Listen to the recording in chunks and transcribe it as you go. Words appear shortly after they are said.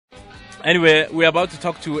Anyway, we're about to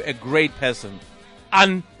talk to a great person.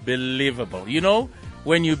 Unbelievable. You know,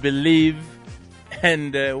 when you believe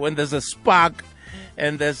and when there's a spark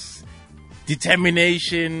and there's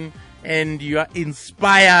determination and you are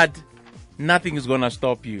inspired, nothing is going to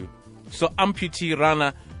stop you. So amputee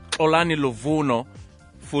runner Xolani Luvuno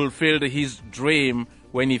fulfilled his dream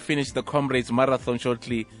when he finished the Comrades Marathon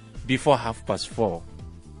shortly before 4:30.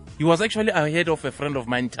 He was actually ahead of a friend of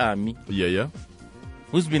mine, Tammy. Yeah.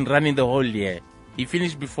 Who's been running the whole year. He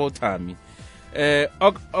finished before Tammy.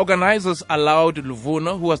 Organizers allowed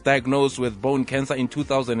Luvuno, who was diagnosed with bone cancer in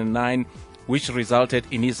 2009, which resulted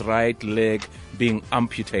in his right leg being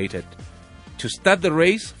amputated, to start the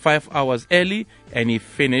race 5 hours early, and he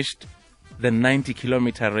finished the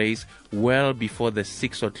 90-kilometer race well before the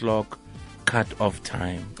 6 o'clock cut-off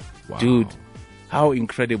time. Wow. Dude, how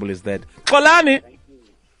incredible is that? Xolani!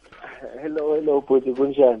 Hello, Puti.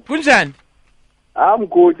 Kunjan! I'm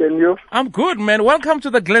good, and you? I'm good, man. Welcome to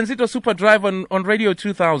the Glenzito Super Drive on Radio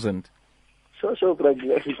 2000. So,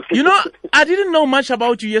 You know, I didn't know much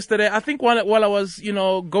about you yesterday. I think while I was,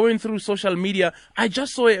 going through social media, I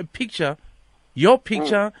just saw a picture, your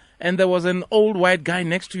picture, and there was an old white guy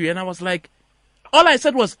next to you, and I was like, all I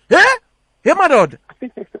said was, hey, my dog,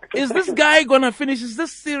 is this guy going to finish? Is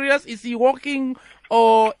this serious? Is he walking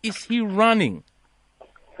or is he running?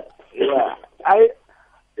 Yeah,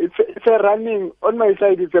 It's a running. On my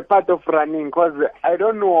side, it's a part of running because I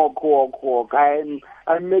don't walk.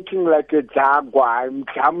 I'm making like a jaguar. I'm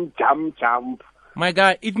jump. My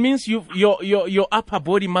guy, it means your upper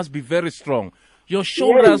body must be very strong. Your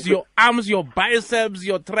shoulders, your arms, your biceps,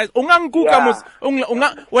 your triceps.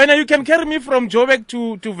 When you can carry me from Joburg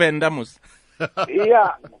to Vendamus.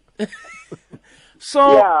 Yeah.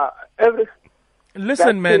 So, yeah.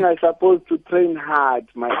 Listen, man. I'm supposed to train hard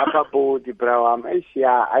my upper body, bro. I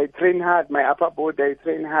train hard my upper body. I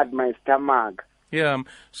train hard my stomach. Yeah.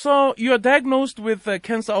 So you're diagnosed with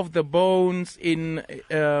cancer of the bones in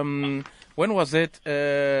when was it?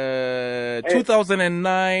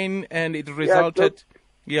 2009, and it resulted.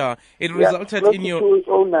 It resulted in your.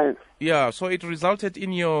 2009. Yeah. So it resulted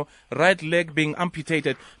in your right leg being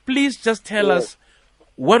amputated. Please just tell us.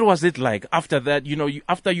 What was it like after that?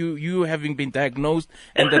 After you having been diagnosed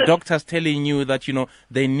and the doctors telling you that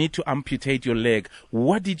they need to amputate your leg.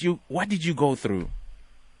 What did you go through?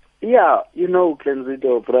 Yeah,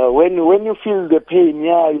 Glenzito, bro. When you feel the pain,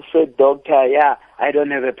 you said, doctor, I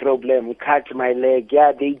don't have a problem. Cut my leg.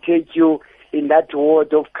 Yeah, they take you in that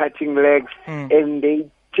ward of cutting legs, and they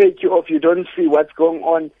take you off. You don't see what's going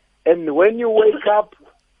on, and when you wake up,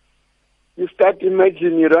 you start to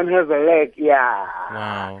imagine you don't have a leg. Yeah.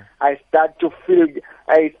 Wow. I start to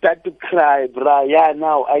cry, bro. Yeah,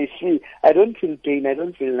 now I see. I don't feel pain. I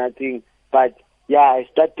don't feel nothing. But, I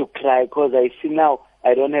start to cry because I see now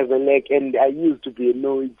I don't have a leg. And I used to be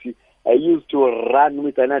annoyed. I used to run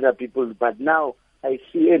with another people. But now I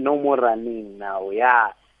see no more running now.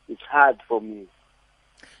 Yeah, it's hard for me.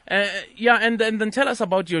 And then tell us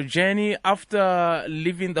about your journey after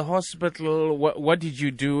leaving the hospital. What did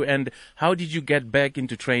you do, and how did you get back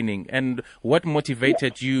into training, and what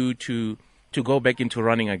motivated you to go back into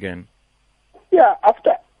running again? Yeah,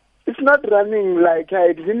 after it's not running like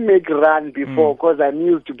I didn't make run before because I'm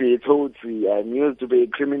used to be a toady. I'm used to be a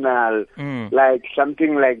criminal, like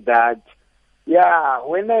something like that. Yeah,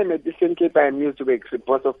 when I'm at Eastern Cape, I'm used to be a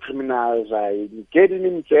boss of criminals. I'm getting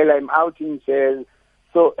in jail. I'm out in jail.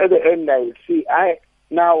 So at the end, I see, I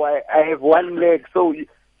have one leg. So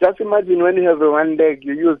just imagine when you have one leg,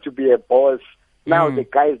 you used to be a boss. Now the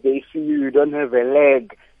guys, they see you don't have a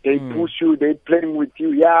leg. They push you, they playing with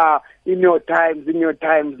you. Yeah, in your times.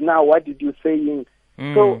 Now, what did you saying?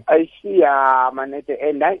 So I see, man, at the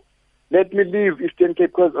end, let me leave Eastern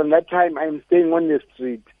Cape because on that time I'm staying on the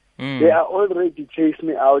street. They are already chasing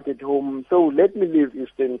me out at home. So let me leave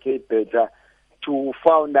Eastern Cape better to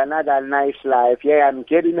found another nice life. Yeah, I'm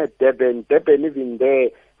getting a Durban even there.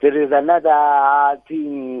 There is another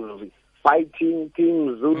thing, fighting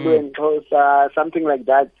thing, Zulu and Xhosa, something like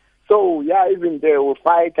that. So, even there, we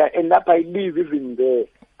fight. I end up, I live even there.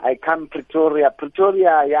 I come Pretoria.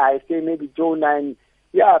 I stay maybe 2-9.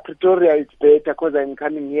 Yeah, Pretoria, it's better because I'm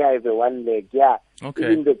coming here as a one leg. Yeah, okay.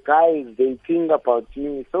 Even the guys, they think about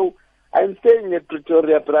me. So, I'm staying at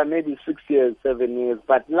Pretoria for maybe 6 years, 7 years.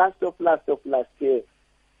 But last year,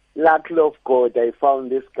 luckily of God, I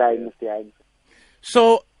found this guy, Mr. Heinz.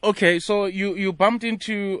 So, okay, so you bumped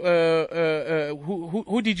into,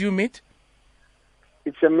 who did you meet?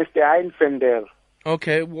 It's a Mr. Heinz there.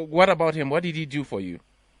 Okay, what about him? What did he do for you?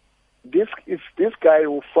 this guy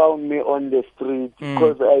who found me on the street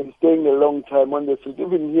because I'm staying a long time on the street.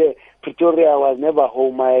 Even here, Pretoria, I was never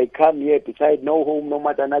home. I come here beside no home, no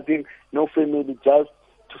matter nothing, no family, just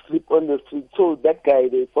to sleep on the street. So that guy,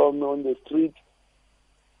 they found me on the street.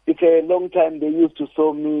 It's a long time they used to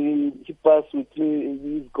saw me. He passed with me.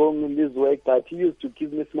 He's going in this work, but he used to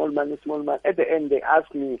give me small money. At the end, they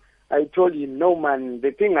asked me. I told him, no, man,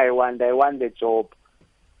 the thing I want the job.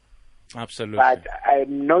 Absolutely. But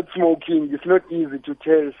I'm not smoking. It's not easy to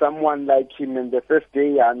tell someone like him in the first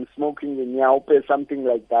day I'm smoking in Nyaupe, something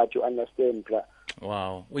like that, you understand, bro.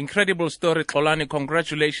 Wow. Incredible story, Xolani.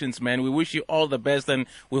 Congratulations, man. We wish you all the best, and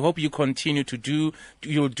we hope you continue to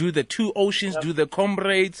you'll do the 2 Oceans, do the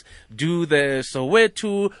Comrades, do the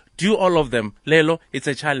Soweto, do all of them. Lelo, it's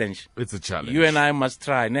a challenge. It's a challenge. You and I must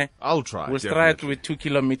try, ne? I'll try. We'll try it with 2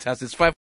 kilometers. It's 5